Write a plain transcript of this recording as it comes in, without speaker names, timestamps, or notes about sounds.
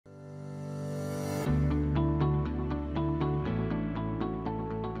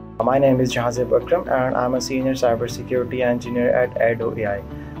My name is Jahanzeb Akram and I'm a senior cybersecurity engineer at Ado AI.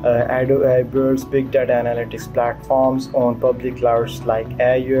 Ado AI builds big data analytics platforms on public clouds like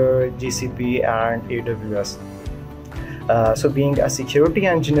Azure, GCP and AWS. So being a security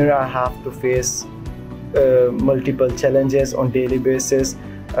engineer, I have to face multiple challenges on daily basis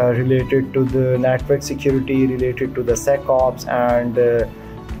related to the network security, related to the SecOps and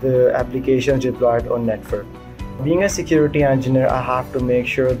the applications deployed on network. Being a security engineer, I have to make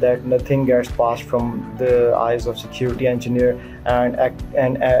sure that nothing gets passed from the eyes of security engineer, and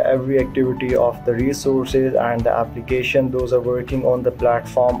every activity of the resources and the application those are working on the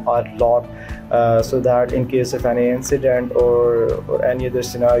platform are logged, so that in case of any incident or any other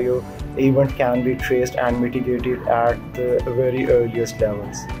scenario, the event can be traced and mitigated at the very earliest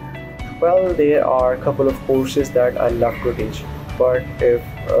levels. Well, there are a couple of courses that I love to teach, but if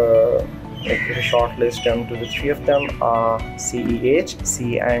shortlist them to the three of them: CEH,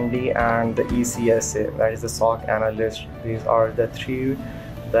 CIND and the ECSA, that is the SOC analyst. These are the three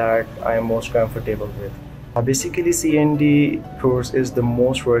that I am most comfortable with. Basically, CIND course is the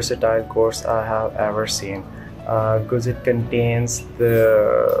most versatile course I have ever seen, because it contains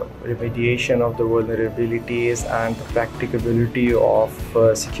the remediation of the vulnerabilities and the practicability of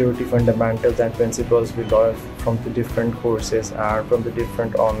security fundamentals and principles we learn from the different courses and from the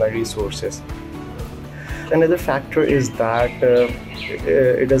different online resources. Another factor is that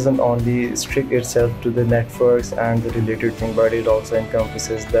it doesn't only strict itself to the networks and the related thing, but it also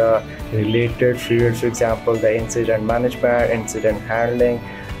encompasses the related fields. For example, the incident management, incident handling.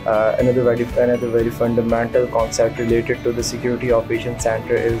 Another very fundamental concept related to the security operations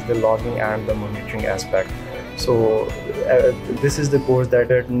center is the logging and the monitoring aspect. So this is the course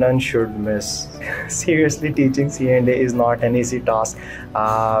that none should miss. Seriously, teaching CIND is not an easy task,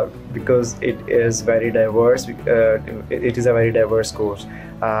 because it is very diverse. It is a very diverse course.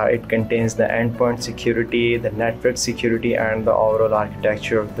 It contains the endpoint security, the network security and the overall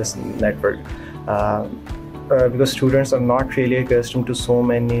architecture of this network. Because students are not really accustomed to so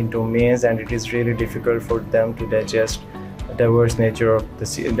many domains, and it is really difficult for them to digest diverse nature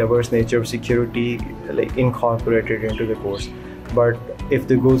of security, like incorporated into the course. But if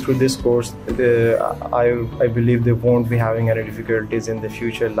they go through this course, I believe they won't be having any difficulties in the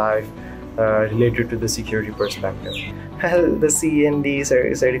future life related to the security perspective. Well, the CIND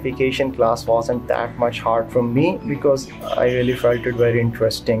certification class wasn't that much hard for me, because I really felt it very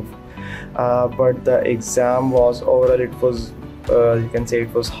interesting. But the exam was overall, it was you can say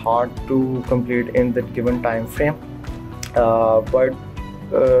it was hard to complete in the given time frame. But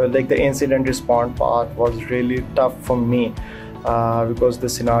like the incident response part was really tough for me, because the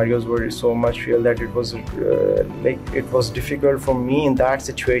scenarios were so much real that it was difficult for me in that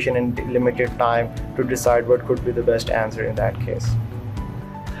situation in limited time to decide what could be the best answer in that case.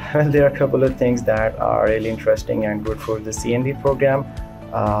 Well, there are a couple of things that are really interesting and good for the CIND program.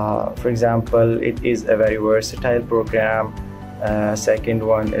 For example, it is a very versatile program. Second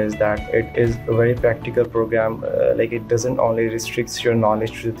one is that it is a very practical program. Like, it doesn't only restricts your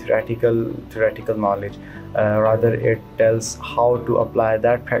knowledge to theoretical knowledge, rather it tells how to apply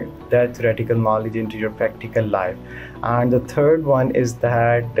that theoretical knowledge into your practical life. And the third one is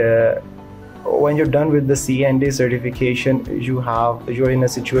that when you're done with the CIND certification, you're in a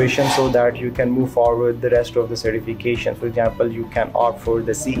situation so that you can move forward the rest of the certification. For example, you can opt for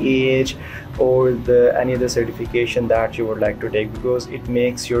the CAH or any other certification that you would like to take, because it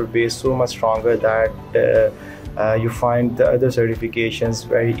makes your base so much stronger that you find the other certifications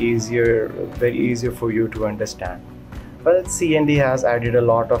very easier for you to understand. Well, CIND has added a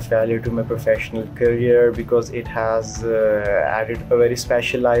lot of value to my professional career, because it has added a very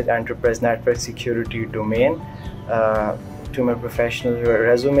specialized enterprise network security domain to my professional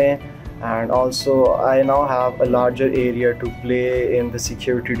resume. And also I now have a larger area to play in the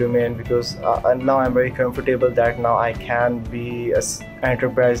security domain, because now I'm very comfortable that now I can be an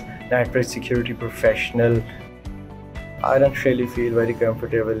enterprise network security professional. I don't really feel very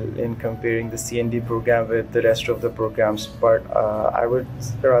comfortable in comparing the CIND program with the rest of the programs, but I would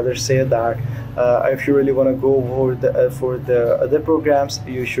rather say that if you really want to go for the other programs,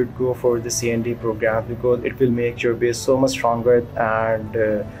 you should go for the CIND program, because it will make your base so much stronger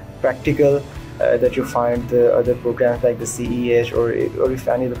and practical that you find the other programs like the CEH or if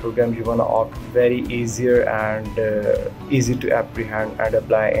any of the programs you want to opt very easier and easy to apprehend and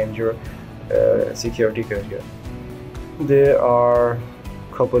apply in your security career. There are a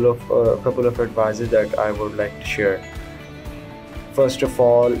couple of advices that I would like to share. First of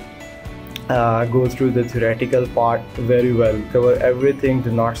all, go through the theoretical part very well. Cover everything,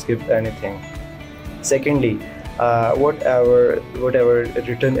 do not skip anything. Secondly, whatever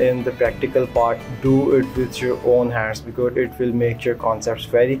written in the practical part, do it with your own hands, because it will make your concepts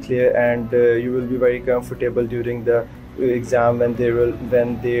very clear, and you will be very comfortable during the exam when there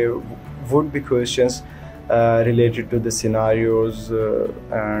would be questions related to the scenarios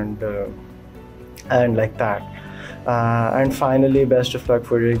and like that. And finally, best of luck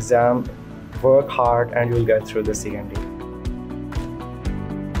for your exam. Work hard and you'll get through the CIND.